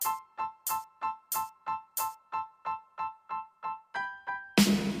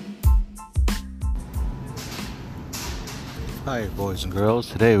Hi, boys and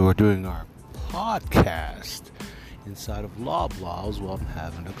girls. Today we're doing our podcast inside of Loblaws while I'm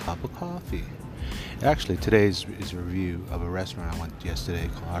having a cup of coffee. Actually, today's is a review of a restaurant I went to yesterday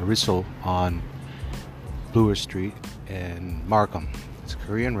called Arisul on Bloor Street in Markham. It's a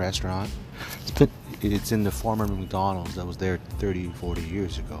Korean restaurant. It's in the former McDonald's that was there 30, 40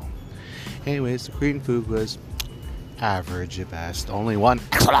 years ago. Anyways, the Korean food was average at best. Only one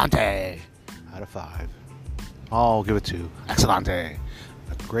excellente out of 5. I'll give it 2. Excellente.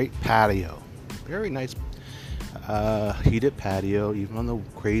 A great patio. Very nice heated patio, even on the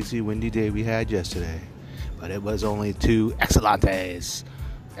crazy windy day we had yesterday. But it was only 2 excellentes.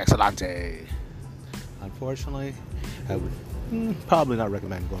 Excellente. Unfortunately, I would probably not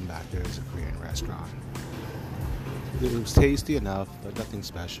recommend going back there as a Korean restaurant. It was tasty enough, but nothing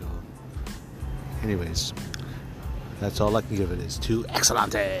special. Anyways, that's all I can give it is 2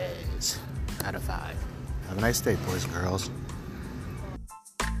 excellentes out of 5. Have a nice day, boys and girls.